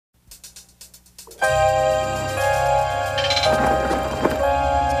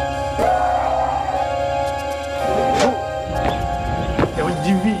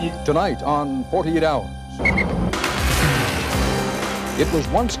Tonight on 48 Hours. It was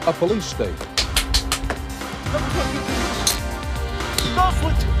once a police state.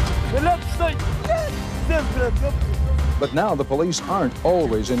 But now the police aren't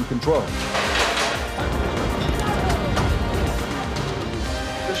always in control.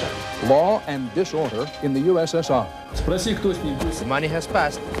 Law and disorder in the USSR. The money has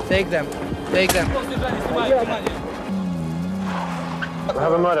passed. Take them. Take them. We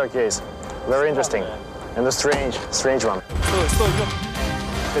have a murder case. Very interesting. And a strange one.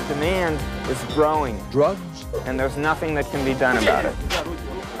 The demand is growing. Drugs. And there's nothing that can be done about it.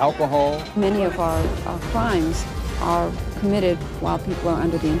 Alcohol. Many of our crimes are committed while people are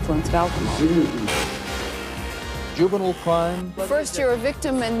under the influence of alcohol. Juvenile crime. First you're a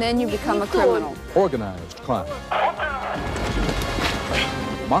victim and then you become a criminal. Organized crime.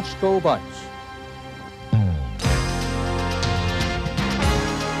 Moscow Vice.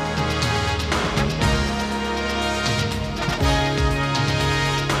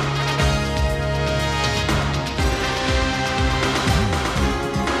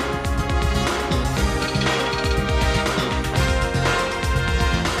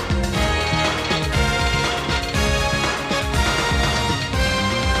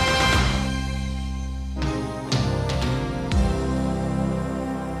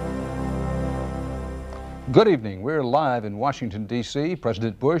 Good evening. We're live in Washington, D.C.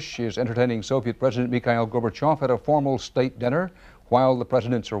 President Bush is entertaining Soviet President Mikhail Gorbachev at a formal state dinner. While the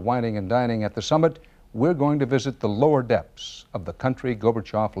presidents are wining and dining at the summit, we're going to visit the lower depths of the country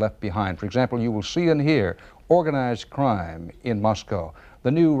Gorbachev left behind. For example, you will see and hear organized crime in Moscow,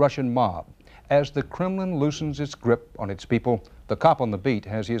 the new Russian mob. As the Kremlin loosens its grip on its people, the cop on the beat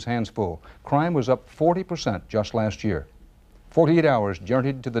has his hands full. Crime was up 40% just last year. 48 Hours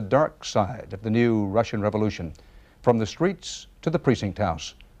journeyed to the dark side of the new Russian Revolution, from the streets to the precinct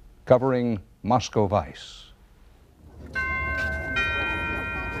house, covering Moscow Vice.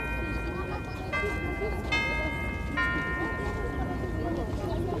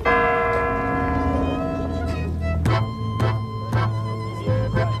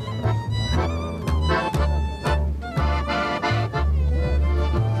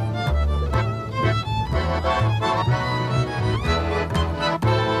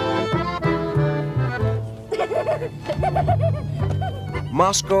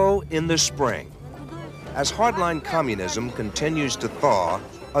 Moscow in the spring. As hardline communism continues to thaw,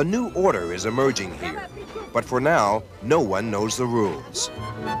 a new order is emerging here. But for now, no one knows the rules.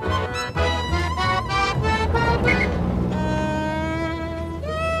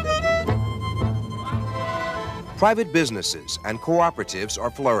 Private businesses and cooperatives are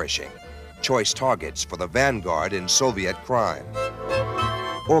flourishing, choice targets for the vanguard in Soviet crime,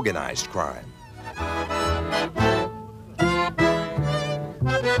 organized crime.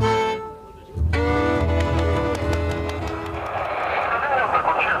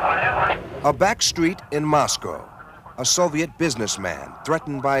 A back street in Moscow. A Soviet businessman,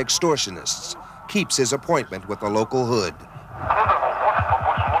 threatened by extortionists, keeps his appointment with the local hood.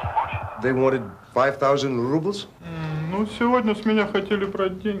 They wanted 5,000 rubles?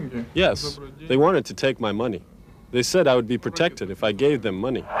 Yes, they wanted to take my money. They said I would be protected if I gave them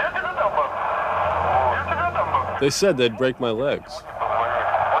money. They said they'd break my legs.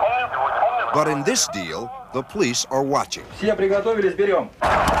 But in this deal, the police are watching.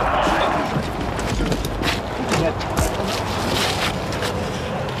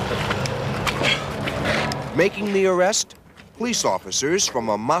 Making the arrest, police officers from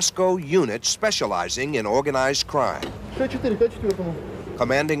a Moscow unit specializing in organized crime.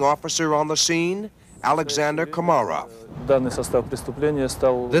 Commanding officer on the scene, Alexander Komarov.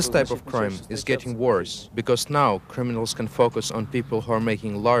 This type of crime is getting worse because now criminals can focus on people who are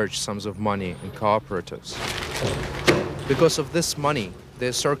making large sums of money in cooperatives. Because of this money,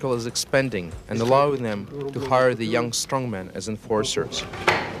 their circle is expanding and allowing them to hire the young strongmen as enforcers.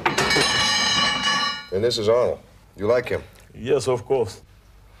 And this is Arnold. You like him? Yes, of course.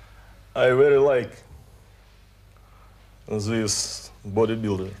 I very like this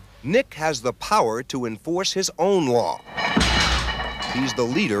bodybuilder. Nick has the power to enforce his own law. He's the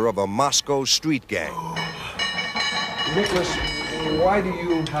leader of a Moscow street gang. Nicholas, why do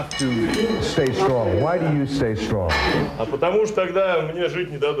you have to stay strong? Why do you stay strong?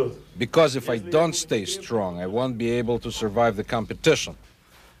 Because if I don't stay strong, I won't be able to survive the competition.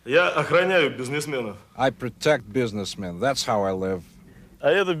 I protect businessmen. That's how I live.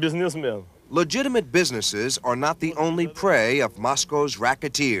 Legitimate businesses are not the only prey of Moscow's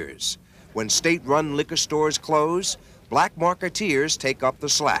racketeers. When state-run liquor stores close, black marketeers take up the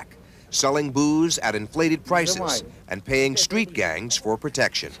slack, selling booze at inflated prices and paying street gangs for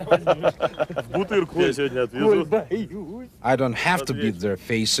protection. I don't have to beat their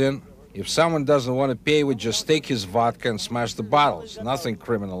face in. If someone doesn't want to pay, we just take his vodka and smash the bottles. Nothing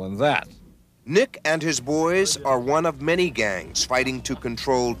criminal in that. Nick and his boys are one of many gangs fighting to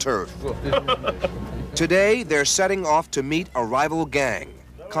control turf. Today, they're setting off to meet a rival gang,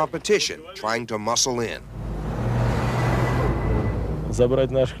 competition trying to muscle in.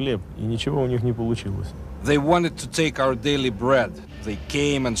 Забрать наш хлеб, и ничего у них не получилось. They wanted to take our daily bread. They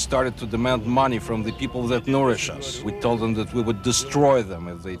came and started to demand money from the people that nourish us. We told them that we would destroy them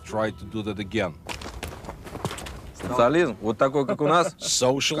if they tried to do that again. Социализм, вот такой, как у нас.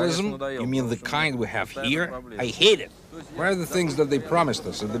 Socialism? You mean the kind we have here? I hate it. Where are the things that they promised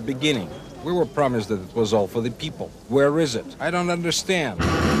us at the beginning? We were promised that it was all for the people. Where is it? I don't understand.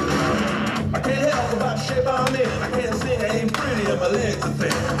 I can't help about the shape I'm in. I can't sing, I ain't pretty, and my legs are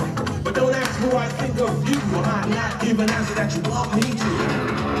thin. But don't ask who I think of you. I might not give an answer that you want me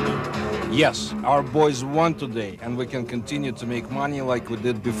to. Yes, our boys won today, and we can continue to make money like we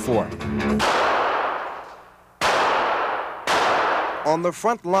did before. On the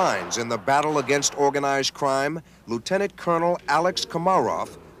front lines in the battle against organized crime, Lieutenant Colonel Alex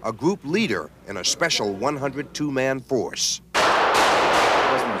Komarov, a group leader in a special 102-man force.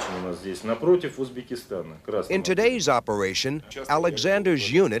 In today's operation,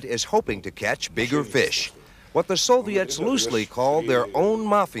 Alexander's unit is hoping to catch bigger fish, what the Soviets loosely call their own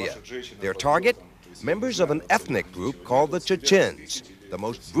mafia. Their target? Members of an ethnic group called the Chechens, the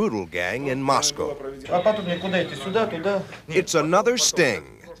most brutal gang in Moscow. It's another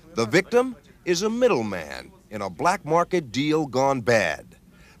sting. The victim is a middleman in a black market deal gone bad.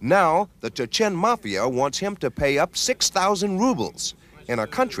 Now, the Chechen mafia wants him to pay up 6,000 rubles in a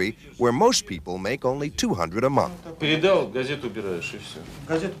country where most people make only 200 a month.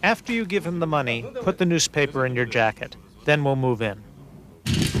 After you give him the money, put the newspaper in your jacket. Then we'll move in.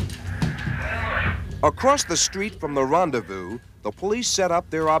 Across the street from the rendezvous, the police set up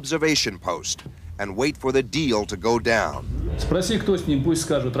their observation post and wait for the deal to go down. Спроси, кто с ним, пусть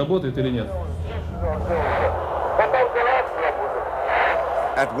скажут, работает или нет.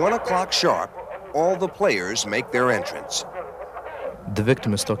 At 1 o'clock sharp, all the players make their entrance. The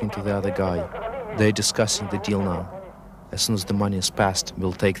victim is talking to the other guy. They're discussing the deal now. As soon as the money is passed,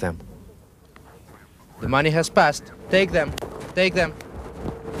 we'll take them. The money has passed. Take them. Take them.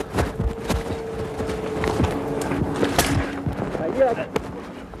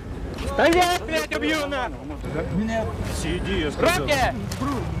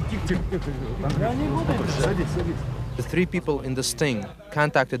 The three people in the sting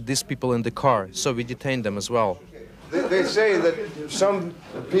contacted these people in the car, so we detained them as well. They say that some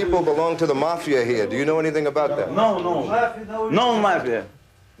people belong to the mafia here. Do you know anything about that? No, no. No mafia.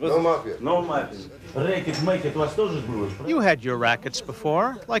 No mafia? No mafia. Racket, make it was тоже было. You had your rackets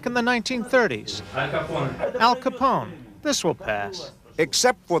before, like in the 1930s. Al Capone. This will pass.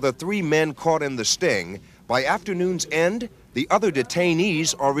 Except for the three men caught in the sting, by afternoon's end, the other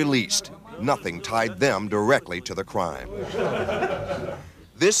detainees are released. Nothing tied them directly to the crime.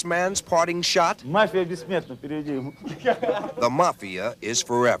 This man's parting shot? Мафия бессмертна, переведи. The mafia is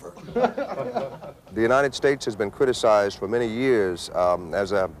forever. The United States has been criticized for many years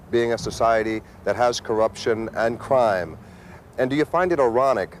as being a society that has corruption and crime. And do you find it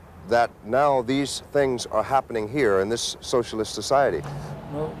ironic that now these things are happening here in this socialist society?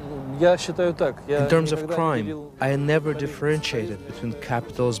 In terms of crime, I never differentiated between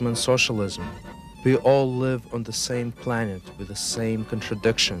capitalism and socialism. We all live on the same planet with the same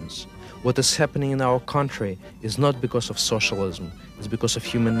contradictions. What is happening in our country is not because of socialism, it's because of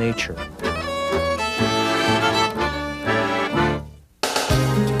human nature.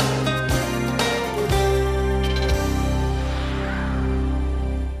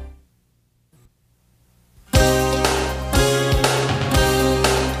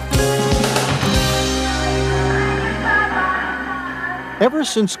 Ever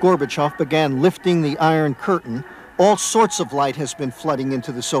since Gorbachev began lifting the Iron Curtain, all sorts of light has been flooding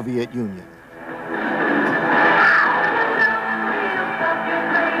into the Soviet Union.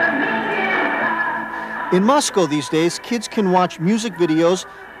 In Moscow these days, kids can watch music videos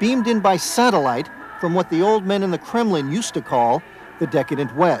beamed in by satellite from what the old men in the Kremlin used to call the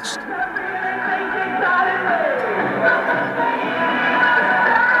decadent West.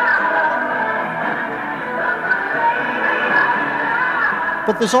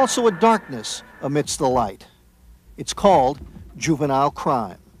 But there's also a darkness amidst the light. It's called juvenile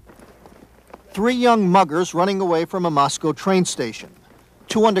crime. 3 young muggers running away from a Moscow train station.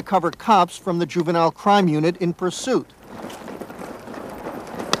 2 undercover cops from the juvenile crime unit in pursuit.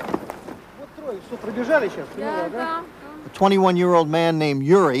 A 21-year-old man named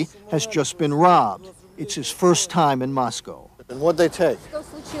Yuri has just been robbed. It's his first time in Moscow. And what'd they take?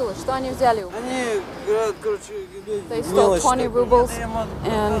 They stole 20 rubles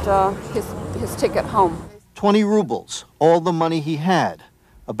and his ticket home. 20 rubles, all the money he had,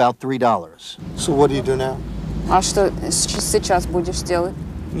 about $3. So what do you do now? А что сейчас будешь делать?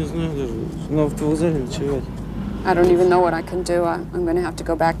 I don't even know what I can do. I'm going to have to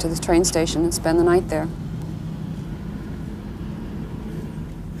go back to the train station and spend the night there.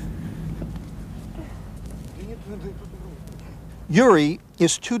 Yuri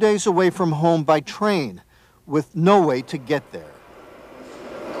is 2 days away from home by train, with no way to get there.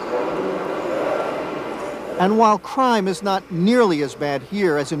 And while crime is not nearly as bad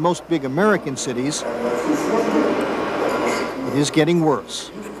here as in most big American cities, it is getting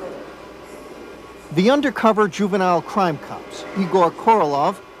worse. The undercover juvenile crime cops, Igor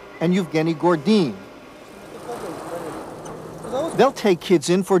Korolov and Yevgeny Gordin. They'll take kids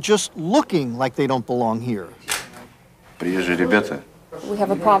in for just looking like they don't belong here. We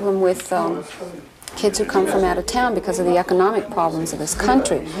have a problem with kids who come from out of town because of the economic problems of this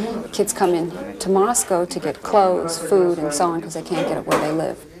country. Kids come in to Moscow to get clothes, food, and so on because they can't get it where they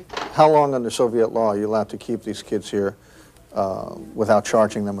live. How long under Soviet law are you allowed to keep these kids here without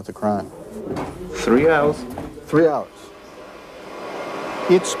charging them with a crime? 3 hours. 3 hours.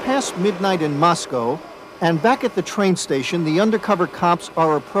 It's past midnight in Moscow, and back at the train station, the undercover cops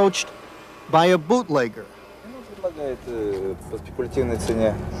are approached by a bootlegger.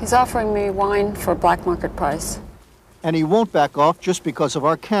 He's offering me wine for black market price. And he won't back off just because of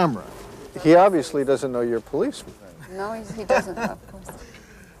our camera. He obviously doesn't know you're a policeman. No, he doesn't, of course.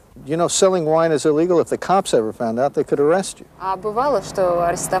 You know, selling wine is illegal. If the cops ever found out, they could arrest you. Бывало, что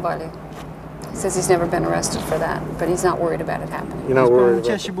арестовали. He says he's never been arrested for that, but he's not worried about it happening. You're not worried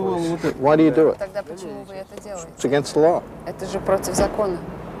about it? Why do you do it? Тогда почему вы это делаете? It's against the law. Это же против закона.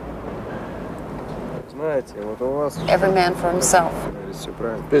 Every man for himself.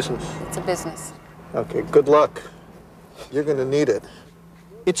 Business. It's a business. Okay, good luck. You're going to need it.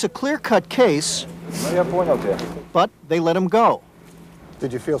 It's a clear-cut case, but they let him go.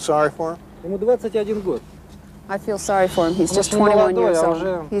 Did you feel sorry for him? I feel sorry for him. He's just 21 years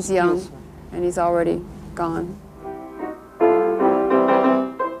old. He's young, and he's already gone.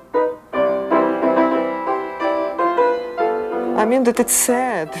 I mean that it's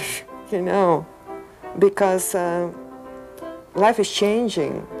sad, you know, because life is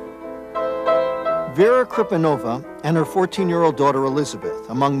changing. Vera Kripanova and her 14-year-old daughter Elizabeth,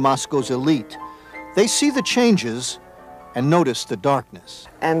 among Moscow's elite, they see the changes and notice the darkness.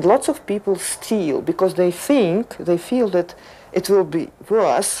 And lots of people steal because they feel that it will be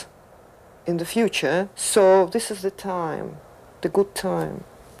worse in the future. So this is the time, the good time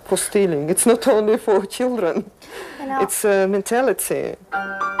for stealing. It's not only for children, it's a mentality.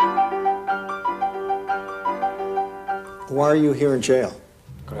 Why are you here in jail?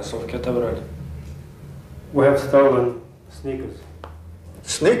 We have stolen sneakers.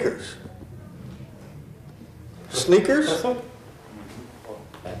 Sneakers? Sneakers?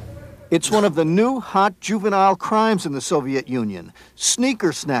 It's one of the new hot juvenile crimes in the Soviet Union,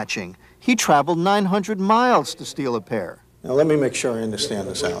 sneaker snatching. He traveled 900 miles to steal a pair. Now let me make sure I understand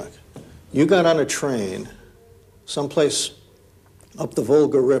this, Alec. You got on a train someplace up the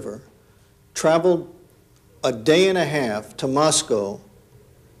Volga River, traveled a day and a half to Moscow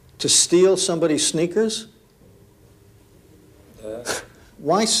to steal somebody's sneakers?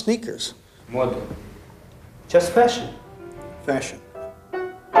 Why sneakers? Moda. Just fashion. Fashion.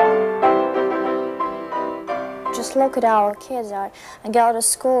 Just look at our kids. I go to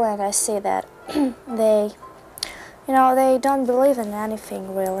school and I see that they don't believe in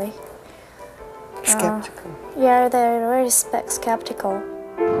anything really. Skeptical. Yeah, they're very skeptical.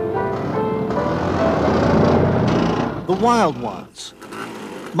 The wild ones.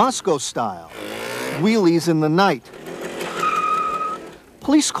 Moscow style. Wheelies in the night.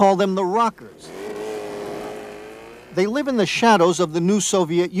 Police call them the rockers. They live in the shadows of the new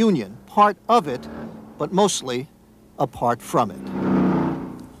Soviet Union, part of it, but mostly apart from it.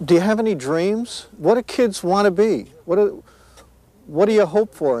 Do you have any dreams? What do kids want to be? What do you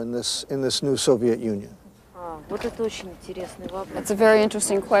hope for in this new Soviet Union? That's a very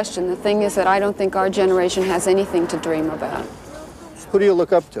interesting question. The thing is that I don't think our generation has anything to dream about. Who do you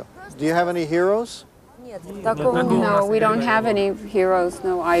look up to? Do you have any heroes? No, we don't have any heroes,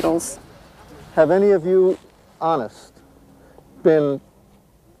 no idols. Have any of you, honest, been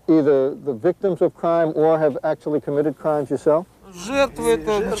either the victims of crime or have actually committed crimes yourself?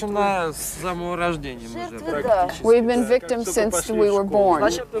 We've been victims since we were born.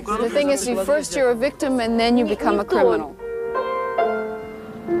 The thing is, first you're a victim and then you become a criminal.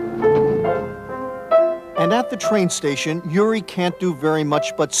 And at the train station, Yuri can't do very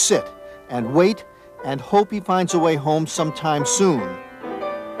much but sit and wait and hope he finds a way home sometime soon.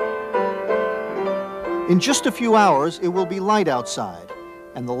 In just a few hours, it will be light outside.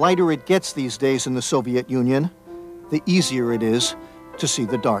 And the lighter it gets these days in the Soviet Union, the easier it is to see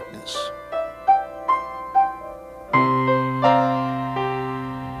the darkness.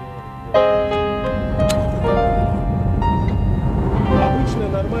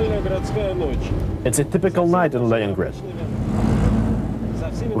 It's a typical night in Leningrad,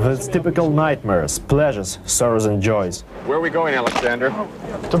 with its typical nightmares, pleasures, sorrows and joys. Where are we going, Alexander?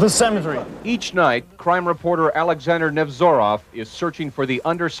 To the cemetery. Each night, crime reporter Alexander Nevzorov is searching for the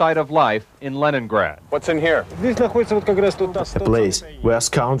underside of life in Leningrad. What's in here? A place where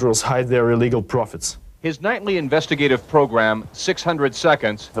scoundrels hide their illegal profits. His nightly investigative program, 600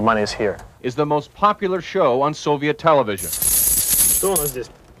 Seconds, The money is here. is the most popular show on Soviet television.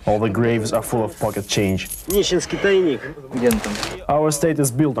 All the graves are full of pocket change. Our state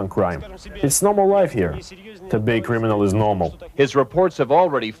is built on crime. It's normal life here. To be a criminal is normal. His reports have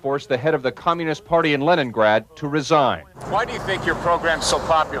already forced the head of the Communist Party in Leningrad to resign. Why do you think your program's so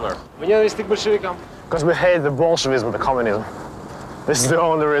popular? Because we hate the Bolshevism, the communism. This is the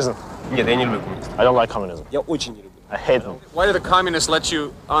only reason. I don't like communism. I hate them. Why did the communists let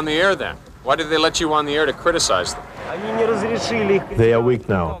you on the air then? Why did they let you on the air to criticize them? They are weak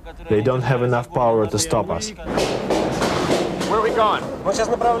now. They don't have enough power to stop us. Where are we going? We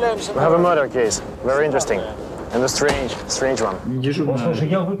have a murder case. Very interesting. And a strange one.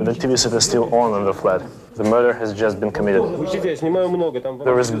 The TV set is still on in the flat. The murder has just been committed.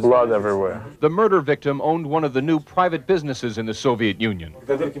 There is blood everywhere. The murder victim owned one of the new private businesses in the Soviet Union.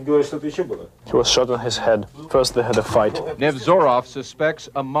 He was shot in his head. First they had a fight. Nevzorov suspects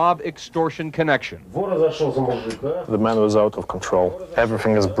a mob extortion connection. The man was out of control.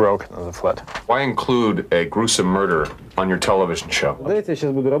 Everything is broken in the flat. Why include a gruesome murder on your television show?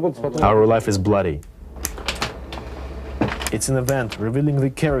 Our life is bloody. It's an event revealing the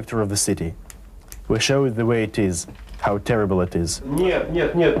character of the city. We show it the way it is, how terrible it is.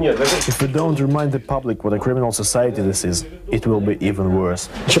 If we don't remind the public what a criminal society this is, it will be even worse.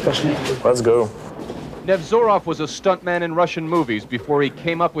 Let's go. Nevzorov was a stuntman in Russian movies before he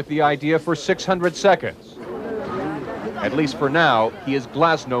came up with the idea for 600 Seconds. At least for now, he is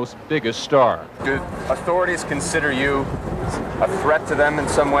Glasnost's biggest star. Do authorities consider you a threat to them in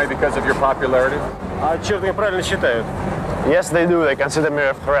some way because of your popularity? Yes, they do. They consider me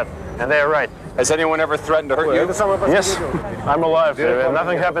a threat. And they are right. Has anyone ever threatened to hurt you? Yes, I'm alive.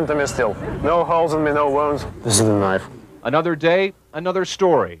 Nothing happened to me still. No holes in me, no wounds. This is the knife. Another day, another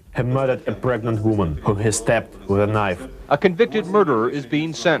story. He murdered a pregnant woman whom he stabbed with a knife. A convicted murderer is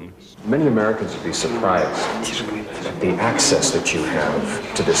being sentenced. Many Americans would be surprised at the access that you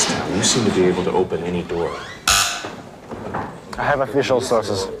have to this town. You seem to be able to open any door. I have official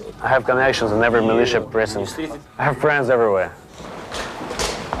sources. I have connections in every militia precinct. I have friends everywhere.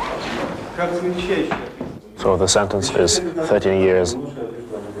 So the sentence is 13 years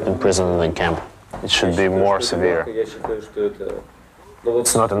in prison and in camp. It should be more severe.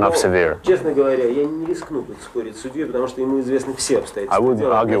 It's not enough severe. I wouldn't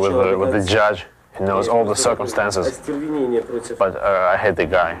argue with the judge. He knows all the circumstances. But I hate the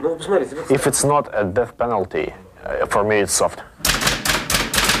guy. If it's not a death penalty, for me it's soft.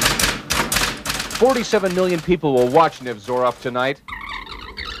 47 million people will watch Nevzorov tonight.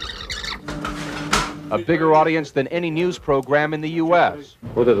 A bigger audience than any news program in the U.S.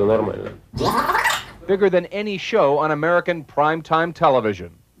 Bigger than any show on American primetime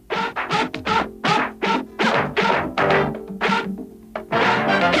television.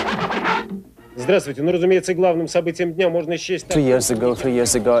 3 years ago,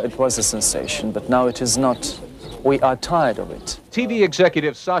 it was a sensation, but now it is not. We are tired of it. TV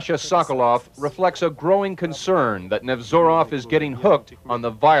executive Sasha Sokolov reflects a growing concern that Nevzorov is getting hooked on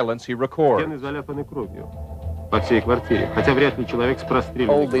the violence he records.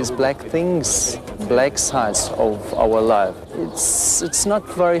 All these black things, black sides of our life, it's not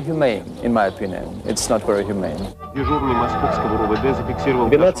very humane, in my opinion. It's not very humane. Дежурный московского РУВД зафиксировал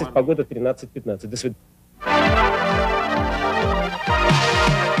 12, погода 13-15. До свидания.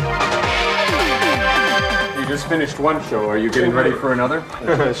 You just finished one show. Are you getting ready for another?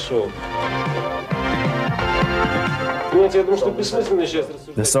 Sure.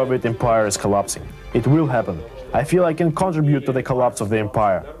 The Soviet Empire is collapsing. It will happen. I feel I can contribute to the collapse of the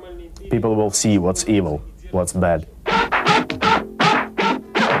empire. People will see what's evil, what's bad.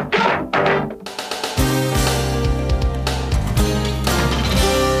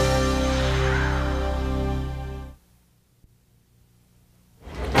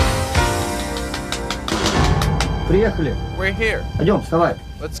 We're here.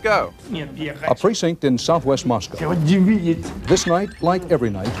 Let's go. A precinct in southwest Moscow. This night, like every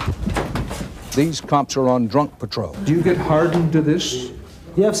night, these cops are on drunk patrol. Do you get hardened to this?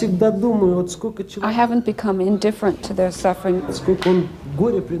 I haven't become indifferent to their suffering. And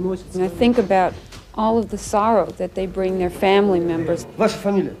I think about all of the sorrow that they bring their family members.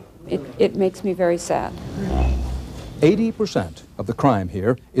 It makes me very sad. 80% of the crime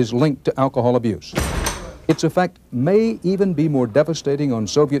here is linked to alcohol abuse. Its effect may even be more devastating on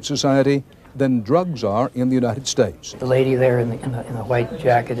Soviet society than drugs are in the United States. The lady there in the white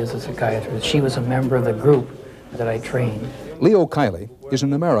jacket is a psychiatrist. She was a member of the group that I trained. Leo Kiley is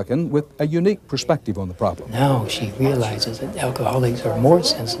an American with a unique perspective on the problem. Now she realizes that alcoholics are more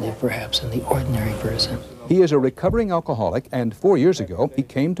sensitive, perhaps, than the ordinary person. He is a recovering alcoholic, and 4 years ago, he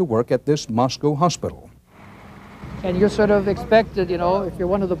came to work at this Moscow hospital. And you're sort of expected, you know, if you're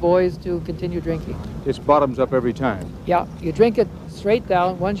one of the boys, to continue drinking. It's bottoms up every time. Yeah, you drink it straight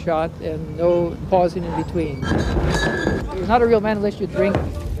down, one shot, and no pausing in between. You're not a real man unless you drink,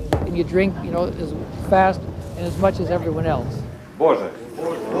 and you drink, you know, as fast and as much as everyone else.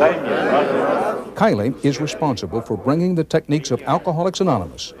 Kiley is responsible for bringing the techniques of Alcoholics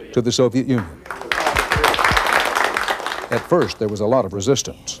Anonymous to the Soviet Union. At first, there was a lot of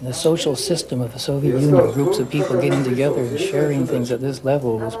resistance. The social system of the Soviet Union, groups of people getting together and sharing things at this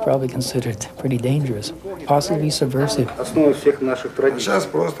level, was probably considered pretty dangerous, possibly subversive.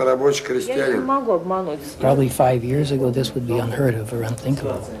 Probably 5 years ago, this would be unheard of or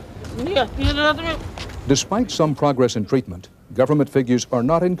unthinkable. Despite some progress in treatment, government figures are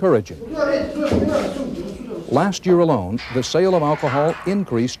not encouraging. Last year alone, the sale of alcohol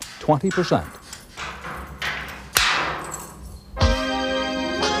increased 20%.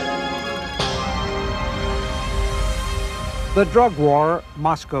 The drug war,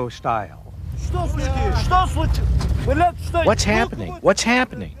 Moscow style. What's happening? What's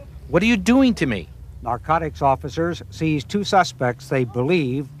happening? What are you doing to me? Narcotics officers seize 2 suspects they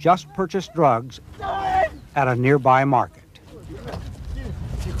believe just purchased drugs at a nearby market.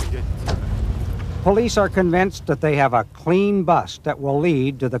 Police are convinced that they have a clean bust that will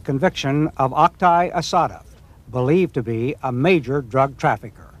lead to the conviction of Oktay Asadov, believed to be a major drug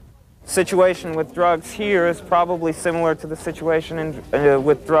trafficker. Situation with drugs here is probably similar to the situation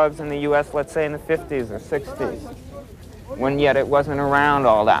with drugs in the U.S., let's say in the 50s or 60s, when yet it wasn't around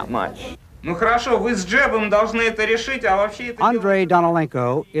all that much. Andrei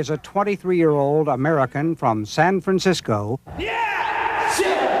Donilenko is a 23-year-old American from San Francisco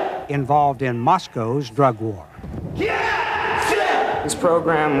involved in Moscow's drug war. This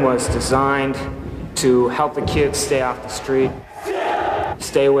program was designed to help the kids stay off the street,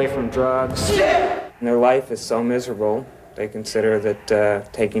 stay away from drugs. And their life is so miserable, they consider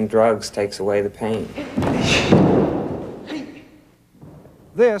that taking drugs takes away the pain.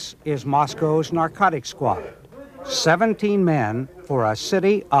 This is Moscow's narcotics squad. 17 men for a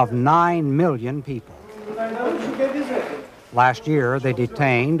city of 9 million people. Last year, they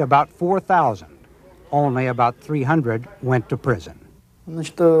detained about 4,000. Only about 300 went to prison.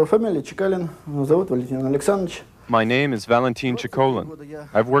 My name is Valentin Chikolin.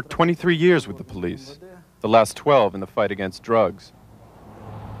 I've worked 23 years with the police, the last 12 in the fight against drugs.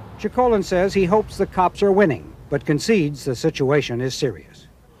 Chikolin says he hopes the cops are winning, but concedes the situation is serious.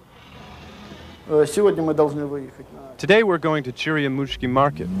 Today we're going to Chiryamushki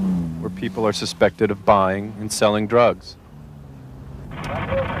Market, where people are suspected of buying and selling drugs.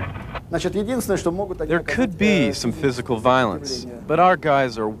 There could be some physical violence, but our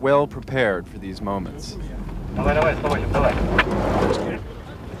guys are well prepared for these moments.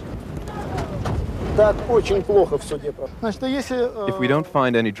 If we don't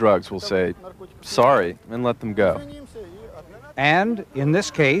find any drugs, we'll say, sorry, and let them go. And in this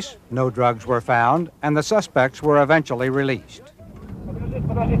case, no drugs were found, and the suspects were eventually released.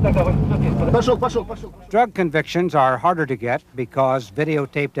 Drug convictions are harder to get because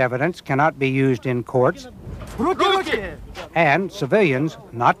videotaped evidence cannot be used in courts, and civilians,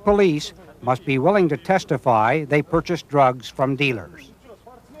 not police, must be willing to testify they purchased drugs from dealers.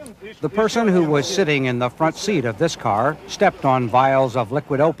 The person who was sitting in the front seat of this car stepped on vials of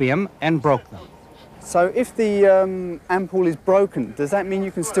liquid opium and broke them. So if the ampoule is broken, does that mean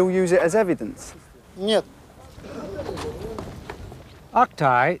you can still use it as evidence? Нет.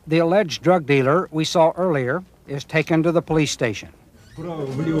 Oktay, the alleged drug dealer we saw earlier, is taken to the police station.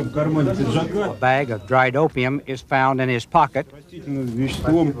 A bag of dried opium is found in his pocket.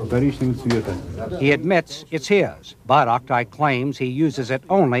 He admits it's his, but Oktay claims he uses it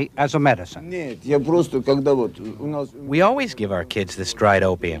only as a medicine. We always give our kids this dried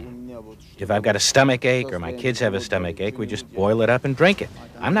opium. If I've got a stomach ache or my kids have a stomach ache, we just boil it up and drink it.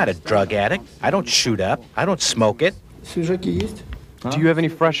 I'm not a drug addict. I don't shoot up. I don't smoke it. Do you have any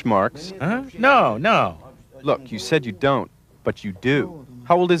fresh marks? Huh? No, no. Look, you said you don't, but you do.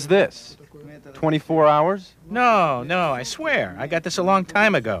 How old is this? 24 hours? No, I swear. I got this a long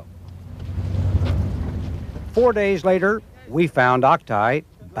time ago. 4 days later, we found Oktay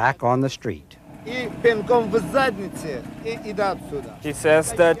back on the street. He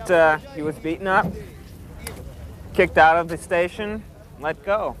says that he was beaten up, kicked out of the station, let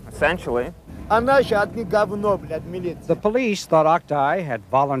go, essentially. The police thought Oktay had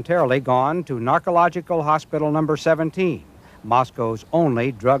voluntarily gone to Narcological Hospital number 17, Moscow's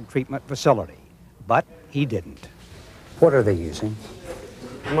only drug treatment facility. But he didn't. What are they using?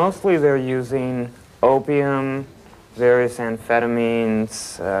 Mostly they're using opium, various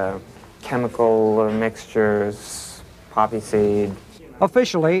amphetamines, chemical mixtures, poppy seed.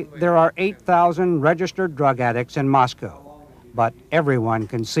 Officially, there are 8,000 registered drug addicts in Moscow. But everyone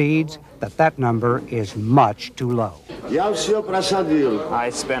concedes that that number is much too low. I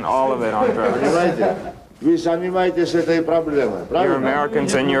spent all of it on drugs. You're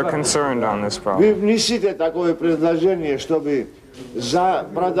Americans and you're concerned on this problem. You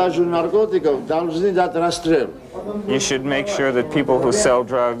should make sure that people who sell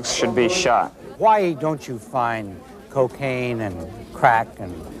drugs should be shot. Why don't you find cocaine and crack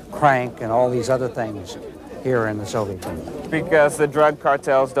and crank and all these other things here in the Soviet Union? Because the drug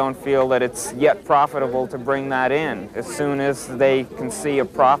cartels don't feel that it's yet profitable to bring that in. As soon as they can see a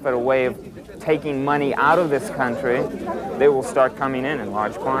profit, a way of taking money out of this country, they will start coming in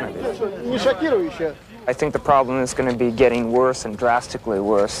large quantities. I think the problem is going to be getting worse and drastically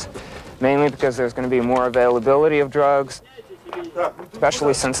worse, mainly because there's going to be more availability of drugs,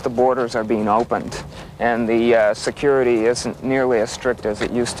 especially since the borders are being opened and the security isn't nearly as strict as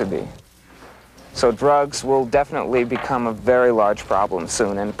it used to be. So drugs will definitely become a very large problem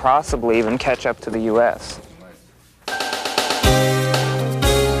soon and possibly even catch up to the U.S.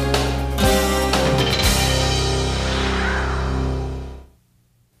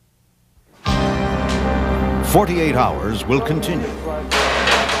 "48 Hours" will continue.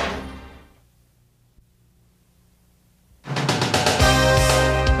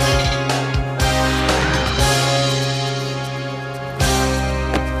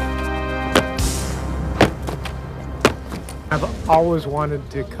 I've always wanted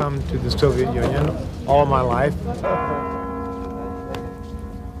to come to the Soviet Union all my life.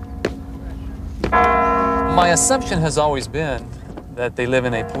 My assumption has always been that they live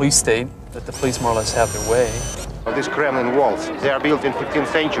in a police state, that the police more or less have their way. These Kremlin walls, they are built in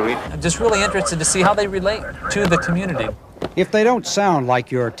 15th century. I'm just really interested to see how they relate to the community. If they don't sound like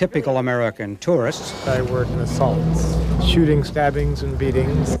your typical American tourists, I work in assaults, shooting, stabbings, and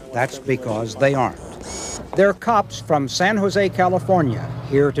beatings. That's because they aren't. They're cops from San Jose, California,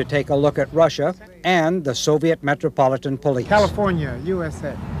 here to take a look at Russia and the Soviet Metropolitan Police. California,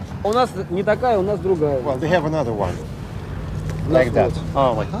 USA. Well, they have another one. Like that.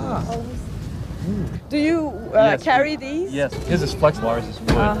 Oh, like Do you carry these? Yes, his is flexible, ours is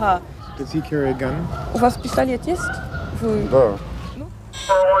wood. Does he carry a gun? У вас пистолет есть? Да.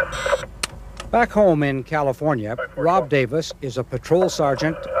 Back home in California, Rob Davis is a patrol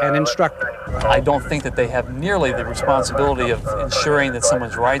sergeant and instructor. I don't think that they have nearly the responsibility of ensuring that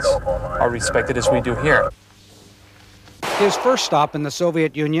someone's rights are respected as we do here. His first stop in the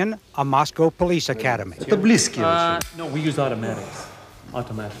Soviet Union, a Moscow police academy. No, we use automatics.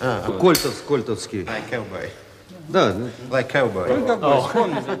 Automatic. Кольтовский. Like cowboy. Да, like cowboy.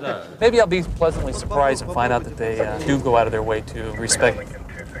 Oh. Maybe I'll be pleasantly surprised and find out that they do go out of their way to respect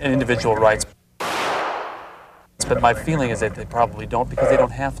individual rights. But my feeling is that they probably don't because they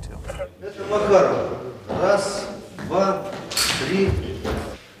don't have to. Раз, два, три.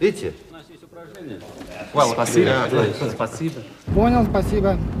 Видите? Понял,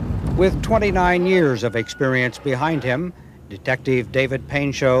 спасибо. With 29 years of experience behind him, Detective David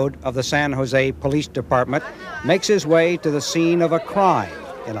Painchode of the San Jose Police Department makes his way to the scene of a crime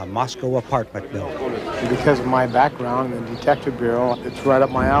in a Moscow apartment building. Because of my background in the detective bureau, it's right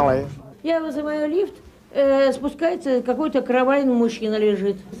up my alley. Я вызываю лифт. Спускается какой-то каравайный мужчина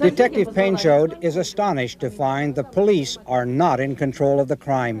лежит. Detective Painchode is astonished to find the police are not in control of the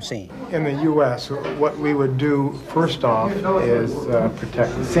crime scene. In the U.S., what we would do first off is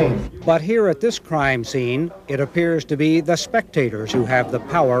protect the scene. But here at this crime scene, it appears to be the spectators who have the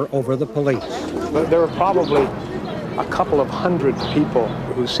power over the police. But there were probably a couple of hundred people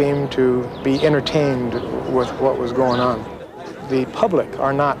who seemed to be entertained with what was going on. The public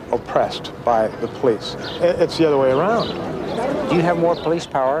are not oppressed by the police. It's the other way around. Do you have more police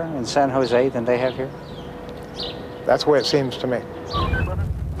power in San Jose than they have here? That's the way it seems to me.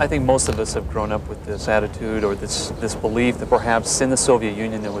 I think most of us have grown up with this attitude or this belief that perhaps in the Soviet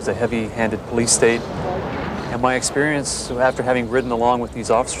Union there was a heavy-handed police state. And my experience after having ridden along with these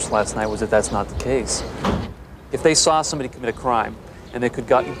officers last night was that that's not the case. If they saw somebody commit a crime and they could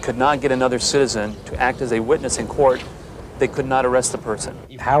not get another citizen to act as a witness in court, they could not arrest the person.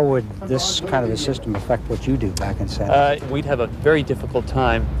 How would this kind of a system affect what you do back in San Jose? We'd have a very difficult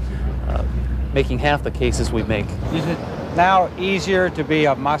time making half the cases we make. Is it now easier to be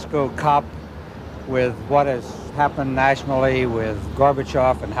a Moscow cop with what has happened nationally with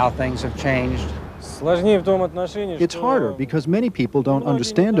Gorbachev and how things have changed? It's harder because many people don't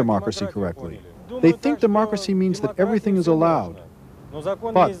understand democracy correctly. They think democracy means that everything is allowed.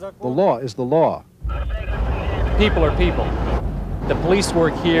 But the law is the law. People are people. The police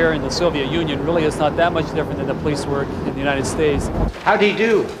work here in the Soviet Union really is not that much different than the police work in the United States. How do you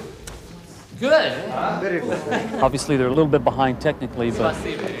do? Good. Very good. Obviously, they're a little bit behind technically, but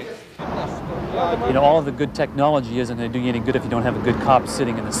you know, all of the good technology isn't going to do you any good if you don't have a good cop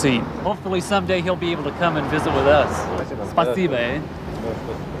sitting in the seat. Hopefully, someday he'll be able to come and visit with us. Spasibo, eh?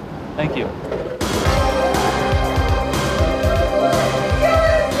 Thank you.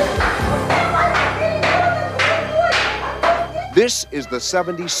 This is the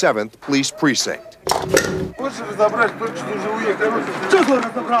 77th Police Precinct.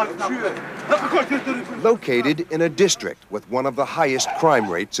 Located in a district with one of the highest crime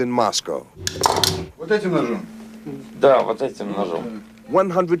rates in Moscow.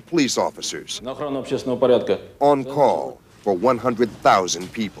 100 police officers on call for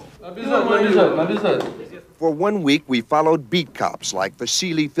 100,000 people. For 1 week, we followed beat cops like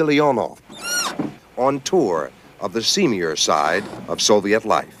Vasily Filionov on tour of the seamier side of Soviet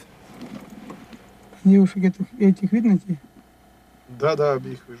life. Do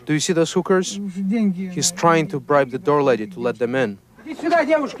you see those hookers? He's trying to bribe the door lady to let them in.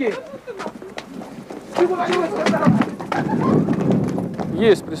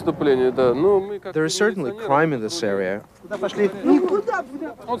 There is certainly crime in this area.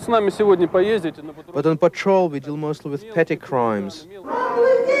 But on patrol we deal mostly with petty crimes.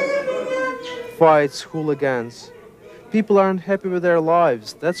 Fights, hooligans. People aren't happy with their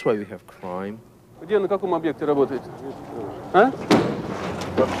lives. That's why we have crime.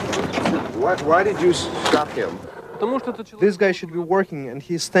 Why did you stop him? This guy should be working and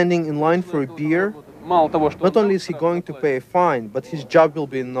he's standing in line for a beer. Not only is he going to pay a fine, but his job will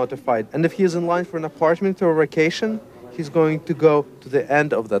be notified. And if he is in line for an apartment or a vacation, he's going to go to the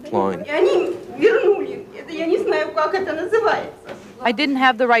end of that line. I didn't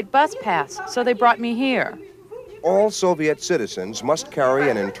have the right bus pass, so they brought me here. All Soviet citizens must carry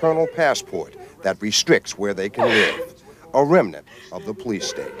an internal passport that restricts where they can live, a remnant of the police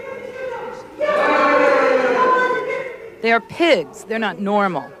state. They are pigs. They're not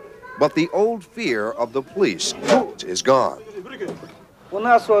normal. But the old fear of the police is gone.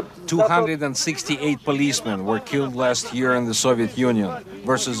 268 policemen were killed last year in the Soviet Union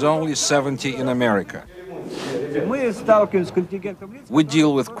versus only 70 in America. We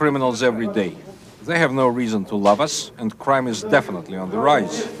deal with criminals every day. They have no reason to love us, and crime is definitely on the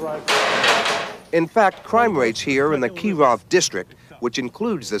rise. In fact, crime rates here in the Kirov district, which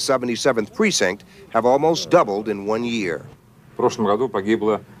includes the 77th precinct, have almost doubled in 1 year.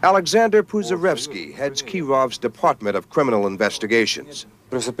 Alexander Puzarevsky heads Kirov's Department of Criminal Investigations.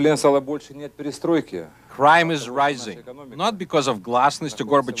 Crime is rising, not because of glasnost to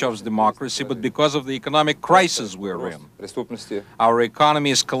Gorbachev's democracy, but because of the economic crisis we're in. Our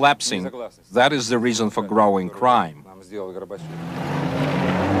economy is collapsing. That is the reason for growing crime.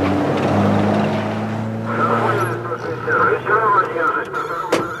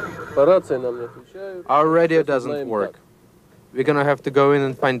 Our radio doesn't work. We're gonna have to go in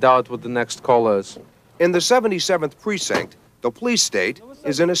and find out what the next call is. In the 77th precinct, the police state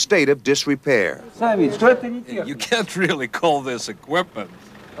is in a state of disrepair. You can't really call this equipment.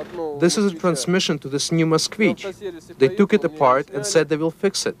 This is a transmission to this new Moskvich. They took it apart and said they will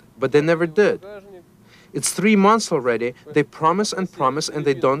fix it, but they never did. It's 3 months already. They promise and promise, and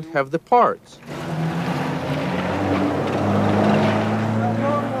they don't have the parts.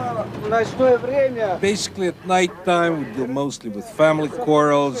 Basically, at night time, we deal mostly with family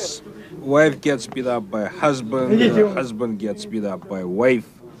quarrels. Wife gets beat up by a husband, husband gets beat up by a wife.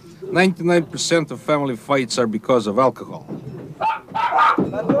 99% of family fights are because of alcohol.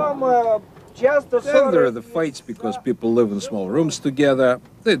 Then there are the fights because people live in small rooms together.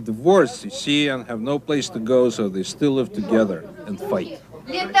 They divorce, you see, and have no place to go, so they still live together and fight.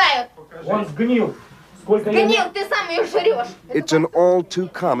 It's an all too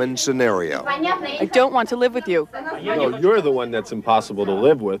common scenario. I don't want to live with you. No, you're the one that's impossible to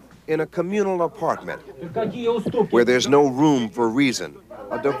live with. In a communal apartment where there's no room for reason,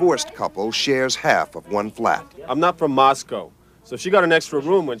 a divorced couple shares half of one flat. I'm not from Moscow, so she got an extra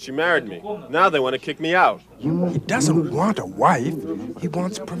room when she married me. Now they want to kick me out. He doesn't want a wife. He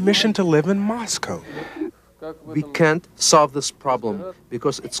wants permission to live in Moscow. We can't solve this problem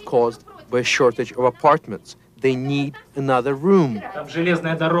because it's caused by a shortage of apartments. They need another room.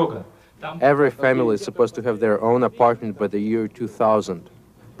 Every family is supposed to have their own apartment by the year 2000,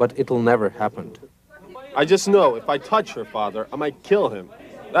 but it'll never happen. I just know if I touch her father, I might kill him.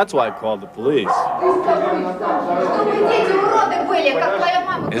 That's why I called the police.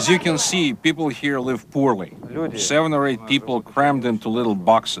 As you can see, people here live poorly. 7 or 8 people crammed into little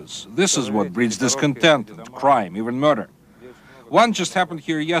boxes. This is what breeds discontent and crime, even murder. One just happened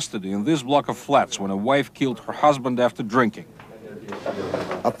here yesterday in this block of flats when a wife killed her husband after drinking.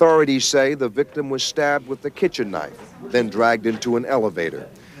 Authorities say the victim was stabbed with a kitchen knife, then dragged into an elevator.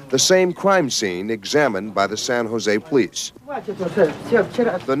 The same crime scene examined by the San Jose police.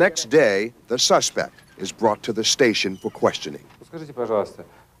 The next day, the suspect is brought to the station for questioning.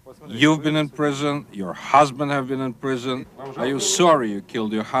 You've been in prison, your husband have been in prison. Are you sorry you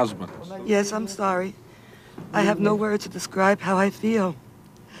killed your husband? Yes, I'm sorry. I have no words to describe how I feel.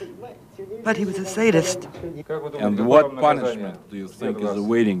 But he was a sadist. And what punishment do you think is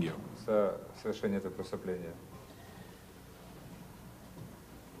awaiting you?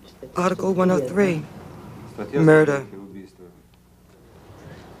 Article 103, murder.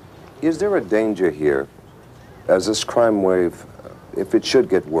 Is there a danger here, as this crime wave, if it should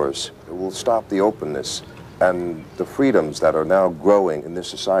get worse, it will stop the openness and the freedoms that are now growing in this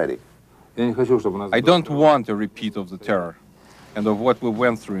society? I don't want a repeat of the terror and of what we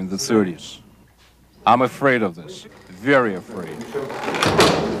went through in the 30s. I'm afraid of this, very afraid.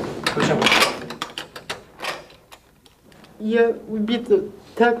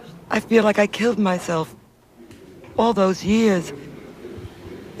 I feel like I killed myself. All those years.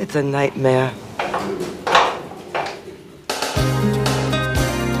 It's a nightmare.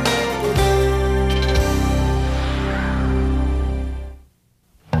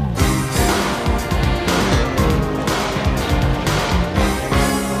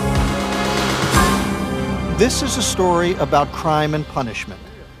 This is a story about crime and punishment.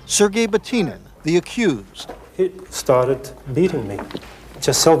 Sergei Batinin, the accused. He started beating me.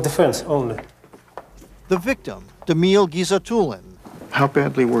 Just self-defense only. The victim, Demil Gizatulin. How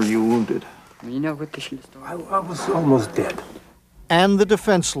badly were you wounded? I was almost dead. And the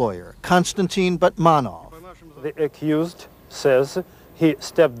defense lawyer, Konstantin Batmanov. The accused says he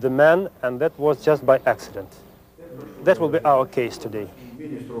stabbed the man and that was just by accident. That will be our case today.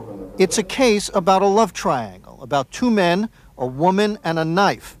 It's a case about a love triangle, about 2 men, a woman, and a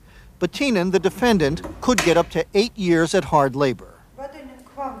knife. Batinin, the defendant, could get up to 8 years at hard labor.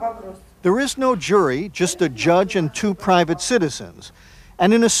 There is no jury, just a judge and 2 private citizens.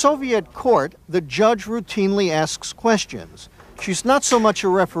 And in a Soviet court, the judge routinely asks questions. She's not so much a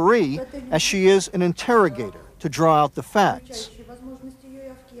referee as she is an interrogator to draw out the facts.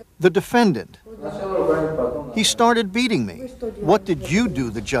 The defendant. He started beating me. What did you do,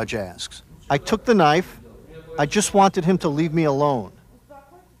 the judge asks. I took the knife. I just wanted him to leave me alone.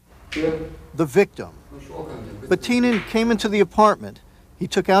 The victim. Batinin came into the apartment. He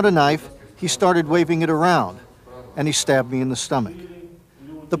took out a knife. He started waving it around. And he stabbed me in the stomach.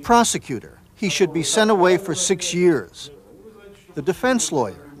 The prosecutor. He should be sent away for 6 years. The defense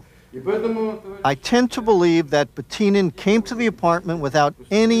lawyer. I tend to believe that Batinin came to the apartment without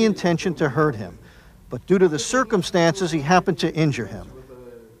any intention to hurt him, but due to the circumstances, he happened to injure him.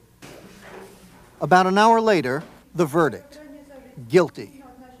 About an hour later, the verdict: guilty.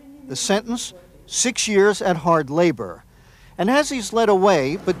 The sentence: 6 years at hard labor. And as he's led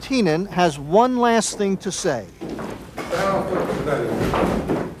away, Batinin has one last thing to say.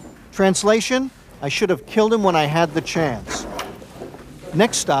 Translation: I should have killed him when I had the chance.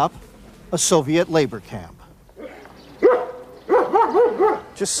 Next stop, a Soviet labor camp.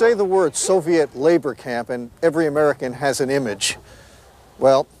 Just say the word Soviet labor camp and every American has an image.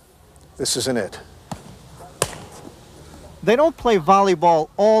 Well, this isn't it. They don't play volleyball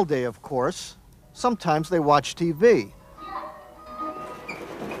all day, of course. Sometimes they watch TV.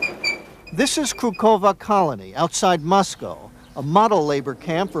 This is Krukova Colony, outside Moscow, a model labor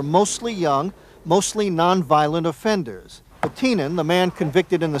camp for mostly young, mostly non-violent offenders. Batinin, the man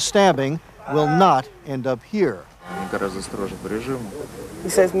convicted in the stabbing, will not end up here. He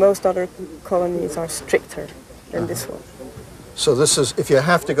says most other colonies are stricter than this one. So this is, if you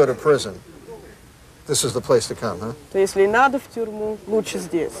have to go to prison, This is the place to come, huh? То если надо в тюрьму, лучше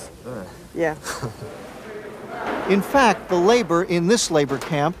здесь. Yeah. In fact, the labor in this labor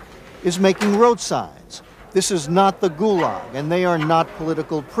camp is making road signs. This is not the Gulag, and they are not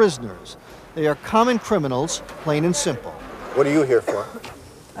political prisoners. They are common criminals, plain and simple. What are you here for?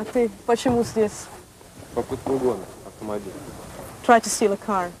 А ты почему здесь? Попытка угона, автомобиль. Tried to steal a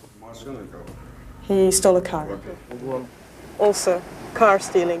car. He stole a car. Also, car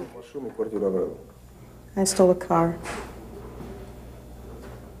stealing. I stole a car.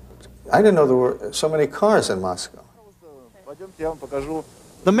 I didn't know there were so many cars in Moscow.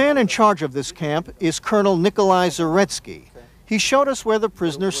 The man in charge of this camp is Colonel Nikolai Zaretsky. He showed us where the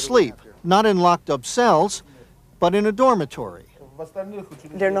prisoners sleep, not in locked-up cells, but in a dormitory.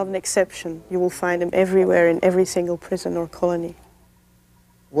 They're not an exception. You will find them everywhere in every single prison or colony.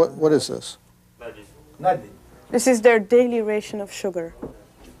 What is this? This is their daily ration of sugar.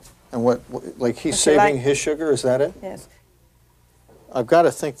 And like he's saving his sugar, is that it? Yes. I've got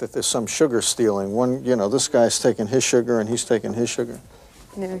to think that there's some sugar stealing. One, you know, this guy's taking his sugar and he's taking his sugar.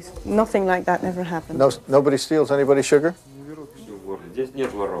 No, nothing like that never happened. No, nobody steals anybody's sugar?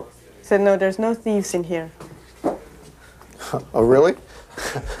 Said no, there's no thieves in here. Oh, really?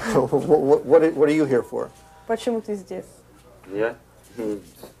 What are you here for? Почему ты здесь? Я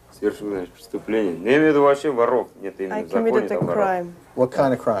совершил преступление. Не имею в виду вообще воров. Нет, именно в законе там воров. What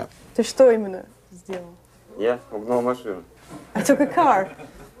kind of crime? Ты что именно сделал? Я угнал машину. I took a car.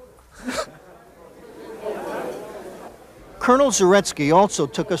 Colonel Zaretsky also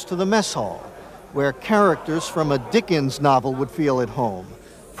took us to the mess hall, where characters from a Dickens novel would feel at home.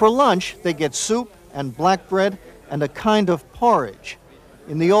 For lunch, they get soup and black bread and a kind of porridge.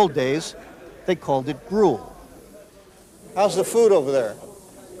 In the old days, they called it gruel. How's the food over there?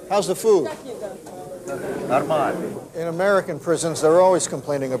 How's the food? In American prisons, they're always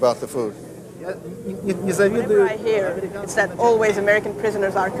complaining about the food. Whenever I hear, it's that always American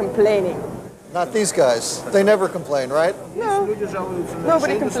prisoners are complaining. Not these guys. They never complain, right? No,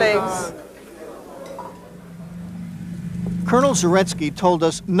 nobody complains. Colonel Zaretsky told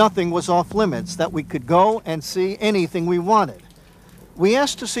us nothing was off limits, that we could go and see anything we wanted. We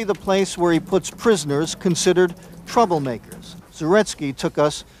asked to see the place where he puts prisoners considered troublemakers. Zaretsky took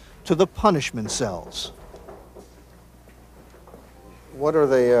us to the punishment cells. What are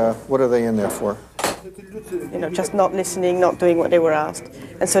they in there for? You know, just not listening, not doing what they were asked.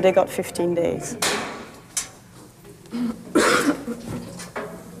 And so they got 15 days.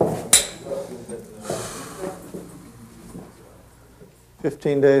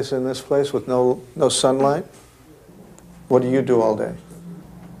 "15 days in this place with no sunlight? What do you do all day?"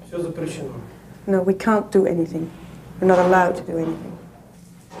 No, we can't do anything. We're not allowed to do anything.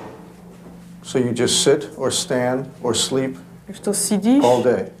 So you just sit or stand or sleep Что сидишь, all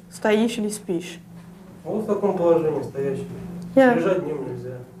day? стоишь или спишь? В таком положении стоящем. Yeah. Лежать днем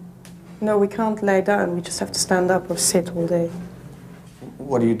нельзя. No, we can't lay down. We just have to stand up or sit all day.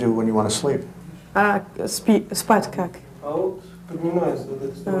 What do you do when you want to sleep? Спать как? А вот поднимается вот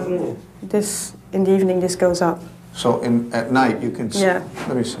это положение. This, in the evening, this goes up. So at night you can. Yeah.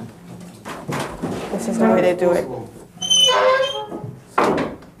 Let me see. This is the way they do it.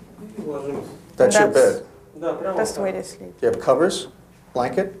 That's your bed. That's the way they sleep. Do you have covers,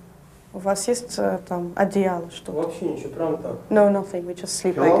 blanket? У вас есть там одеяло, что? Вообще ничего, прям так. No, nothing. We just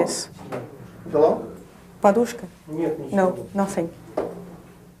sleep like this. Pillow? Подушка? Нет, ничего. No, nothing.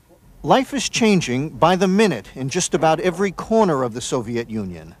 Life is changing by the minute in just about every corner of the Soviet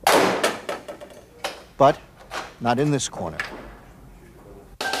Union. But not in this corner.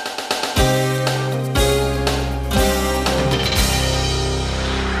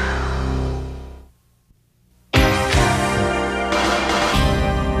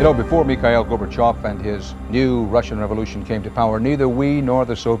 You know, before Mikhail Gorbachev and his new Russian Revolution came to power, neither we nor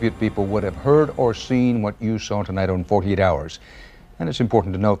the Soviet people would have heard or seen what you saw tonight on 48 Hours. And it's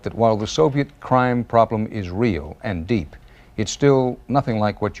important to note that while the Soviet crime problem is real and deep, it's still nothing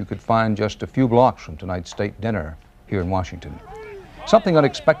like what you could find just a few blocks from tonight's state dinner here in Washington. Something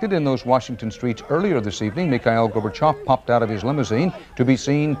unexpected in those Washington streets earlier this evening. Mikhail Gorbachev popped out of his limousine to be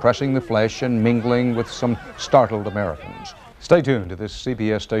seen pressing the flesh and mingling with some startled Americans. Stay tuned to this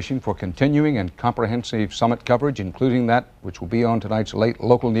CBS station for continuing and comprehensive summit coverage, including that which will be on tonight's late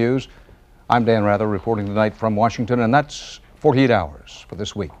local news. I'm Dan Rather reporting tonight from Washington, and that's 48 Hours for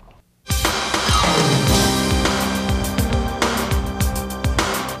this week.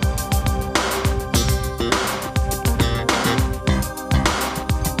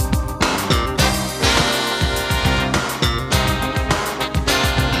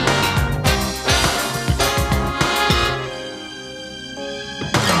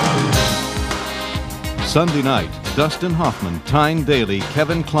 Sunday night, Dustin Hoffman, Tyne Daly,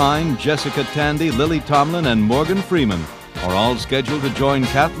 Kevin Kline, Jessica Tandy, Lily Tomlin, and Morgan Freeman are all scheduled to join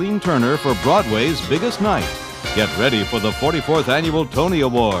Kathleen Turner for Broadway's biggest night. Get ready for the 44th Annual Tony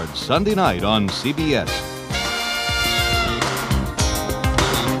Awards, Sunday night on CBS.